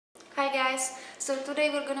Hi guys, so today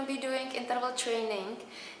we're going to be doing interval training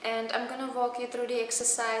and I'm going to walk you through the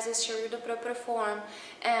exercises, show you the proper form,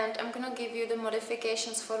 and I'm going to give you the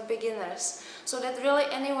modifications for beginners so that really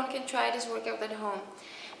anyone can try this workout at home.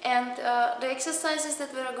 And the exercises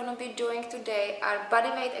that we're going to be doing today are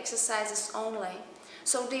bodyweight exercises only.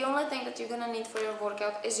 So the only thing that you're going to need for your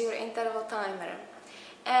workout is your interval timer.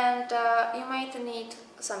 And you might need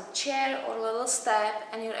some chair or little step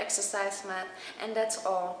and your exercise mat, and that's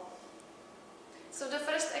all. So the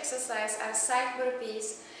first exercise are side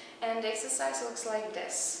burpees, and the exercise looks like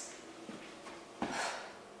this.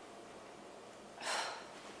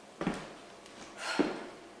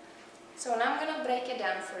 So now I'm gonna break it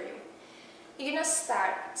down for you. You're gonna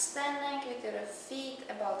start standing with your feet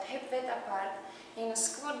about hip width apart. You're gonna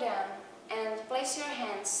squat down and place your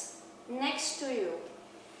hands next to you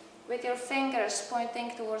with your fingers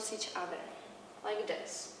pointing towards each other, like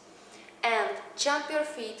this. And jump your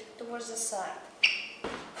feet towards the side,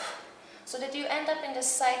 so that you end up in the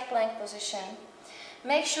side plank position.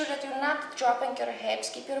 Make sure that you're not dropping your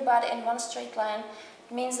hips, keep your body in one straight line.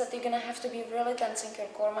 It means that you're gonna have to be really tensing your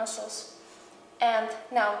core muscles. And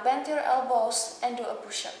now bend your elbows and do a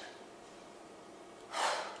push-up.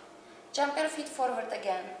 Jump your feet forward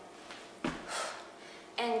again.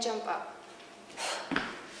 And jump up.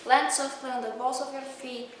 Land softly on the balls of your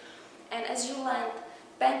feet, and as you land,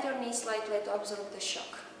 bend your knees slightly to absorb the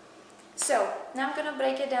shock. So, now I'm gonna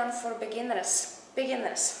break it down for beginners.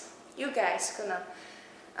 You guys gonna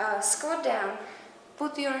squat down,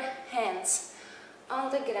 put your hands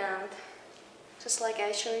on the ground, just like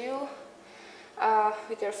I show you,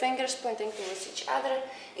 with your fingers pointing towards each other.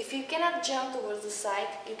 If you cannot jump towards the side,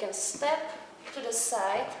 you can step to the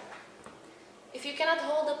side. If you cannot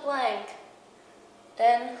hold the plank,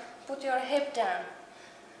 then put your hip down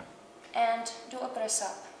and do a press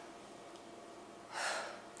up.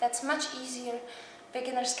 That's much easier.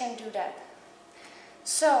 Beginners can do that.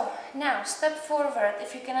 So now step forward.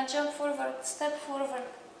 If you cannot jump forward, step forward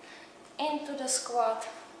into the squat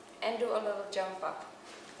and do a little jump up.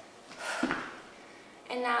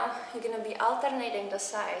 And now you're going to be alternating the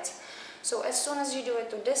sides. So as soon as you do it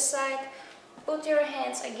to this side, put your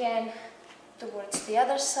hands again towards the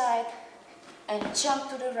other side and jump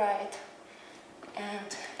to the right.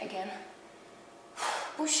 And again,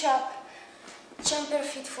 push up. Jump your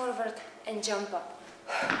feet forward and jump up.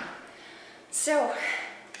 So,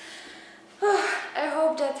 I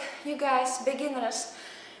hope that you guys, beginners,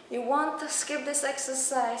 you won't skip this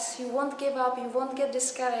exercise, you won't give up, you won't get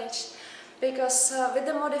discouraged, because with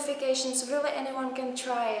the modifications, really anyone can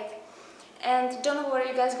try it. And don't worry,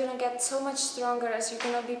 you guys are gonna get so much stronger as you're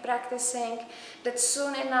gonna be practicing, that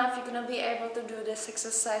soon enough you're gonna be able to do this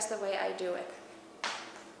exercise the way I do it.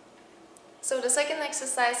 So the second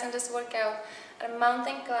exercise in this workout are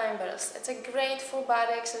mountain climbers. It's a great full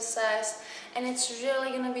body exercise and it's really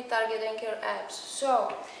going to be targeting your abs.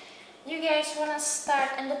 So you guys want to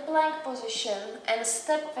start in the plank position and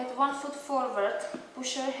step with one foot forward,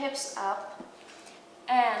 push your hips up,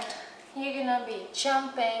 and you're going to be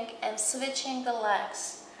jumping and switching the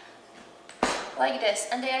legs like this.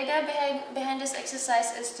 And the idea behind this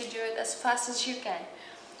exercise is to do it as fast as you can.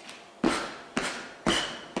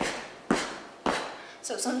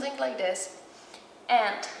 So something like this,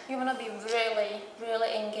 and you want to be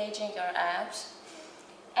really engaging your abs.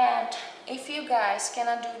 And if you guys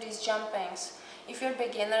cannot do these jumpings, if you're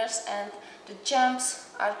beginners and the jumps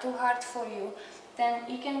are too hard for you, then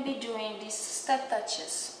you can be doing these step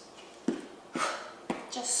touches.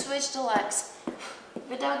 Just switch the legs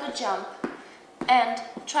without the jump and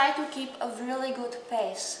try to keep a really good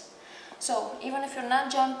pace. So even if you're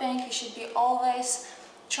not jumping, you should be always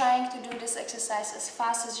trying to do this exercise as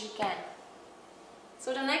fast as you can.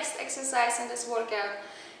 So the next exercise in this workout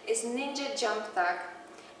is ninja jump tuck,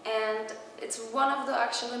 and it's one of the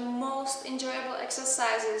actually most enjoyable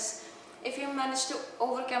exercises if you manage to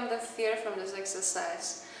overcome the fear from this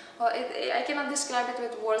exercise. Well, I cannot describe it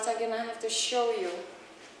with words, I'm gonna have to show you.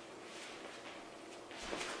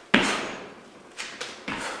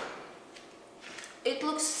 It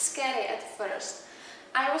looks scary at first.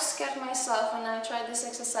 I was scared myself when I tried this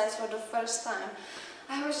exercise for the first time.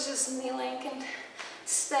 I was just kneeling and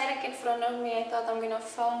staring in front of me. I thought I'm gonna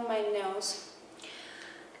fall on my nose.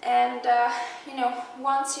 And you know,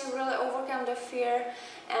 once you really overcome the fear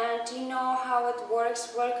and you know how it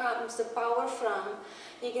works, where comes the power from,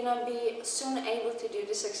 you're gonna be soon able to do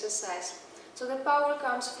this exercise. So the power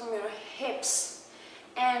comes from your hips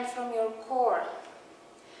and from your core.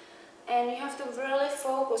 And you have to really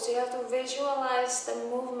focus, you have to visualize the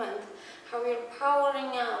movement, how you're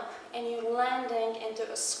powering up and you're landing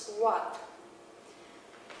into a squat.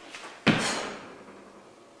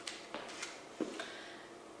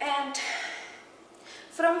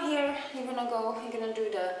 From here, you're gonna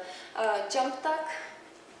do the jump tuck.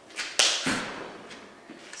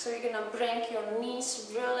 So you're gonna bring your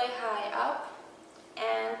knees really high up,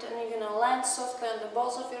 and then you're gonna land softly on the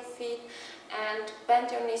balls of your feet and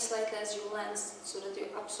bend your knees slightly as you land so that you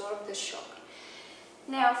absorb the shock.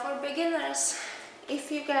 Now for beginners,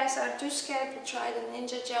 if you guys are too scared to try the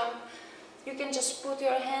ninja jump, you can just put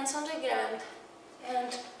your hands on the ground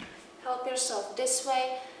and help yourself this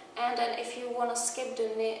way, and then if you want to skip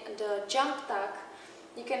the jump tuck,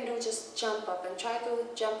 you can do just jump up and try to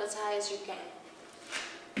jump as high as you can.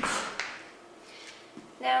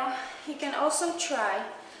 Now you can also try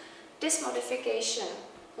this modification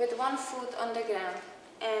with one foot on the ground,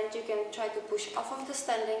 and you can try to push off of the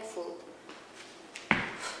standing foot.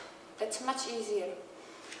 It's much easier.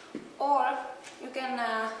 Or you can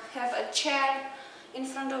have a chair in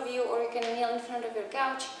front of you, or you can kneel in front of your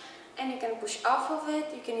couch and you can push off of it.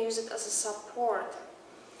 You can use it as a support.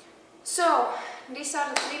 So these are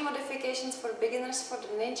the 3 modifications for beginners for the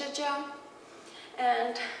ninja jump,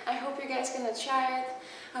 and I hope you guys gonna try it.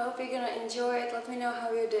 I hope you're gonna enjoy it. Let me know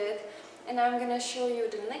how you did. And I'm gonna show you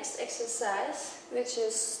the next exercise, which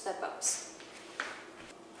is step-ups.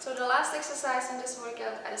 So the last exercise in this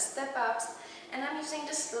workout are step-ups, and I'm using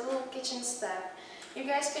this little kitchen step. You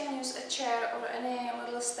guys can use a chair or any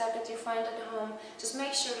little step that you find at home. Just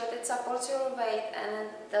make sure that it supports your weight and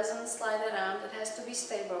it doesn't slide around. It has to be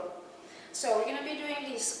stable. So we're gonna be doing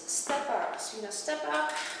these step-ups. You're gonna step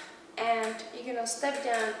up and you're gonna step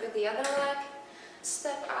down with the other leg.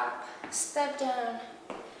 Step up, step down,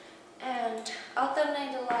 and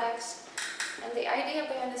alternate the legs. And the idea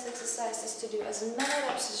behind this exercise is to do as many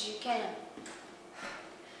reps as you can.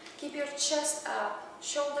 Keep your chest up,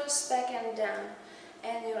 shoulders back and down,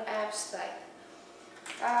 and your abs tight.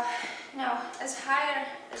 Now, as higher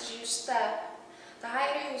as you step, the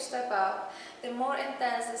higher you step up, the more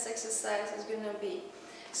intense this exercise is going to be.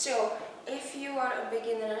 So, if you are a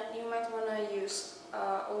beginner, you might want to use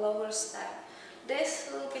a lower step. This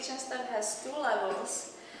little kitchen step has 2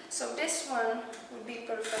 levels. So this one would be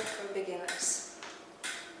perfect for beginners.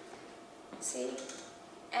 See?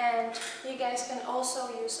 And you guys can also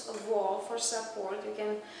use a wall for support. You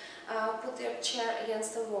can put your chair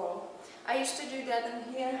against the wall. I used to do that,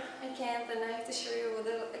 and here I can't, and I have to show you what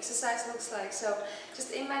the exercise looks like. So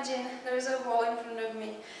just imagine there is a wall in front of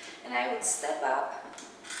me, and I would step up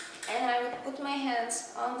and I would put my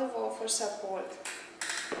hands on the wall for support.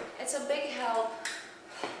 It's a big help.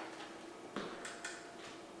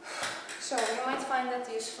 So you might find that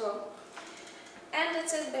useful. And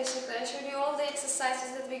that's it basically. I showed you all the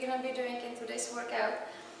exercises that we're going to be doing in today's workout.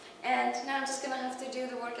 And now I'm just going to have to do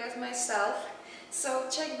the workout myself. So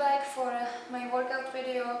check back for my workout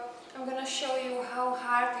video. I'm going to show you how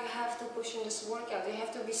hard you have to push in this workout. You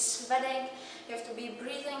have to be sweating, you have to be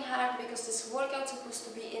breathing hard, because this workout is supposed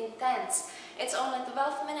to be intense. It's only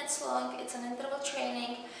 12 minutes long, it's an interval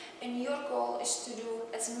training, and your goal is to do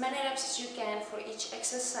as many reps as you can for each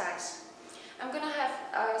exercise. I'm going to have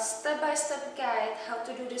a step-by-step guide how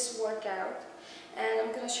to do this workout, and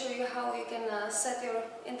I'm going to show you how you can set your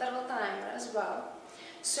interval timer as well.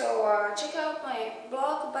 So check out my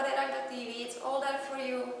blog, bodyrock.tv, it's all there for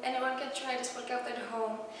you. Anyone can try this workout at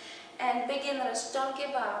home. And beginners, don't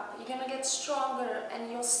give up. You're going to get stronger,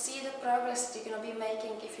 and you'll see the progress that you're going to be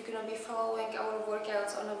making if you're going to be following our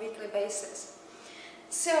workouts on a weekly basis.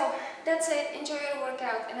 So that's it, enjoy your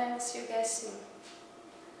workout, and I will see you guys soon.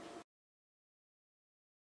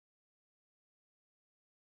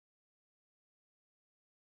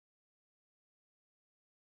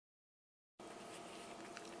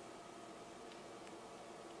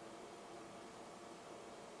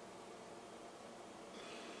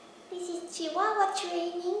 This is Chihuahua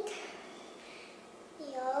training.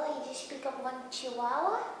 You just pick up one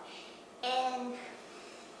Chihuahua and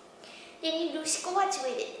then you do squats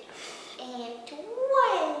with it. And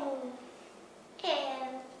 1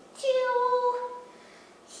 and 2.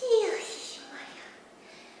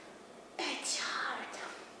 That's hard.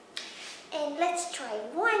 And let's try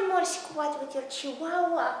one more squat with your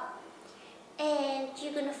Chihuahua. And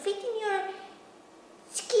you're gonna fit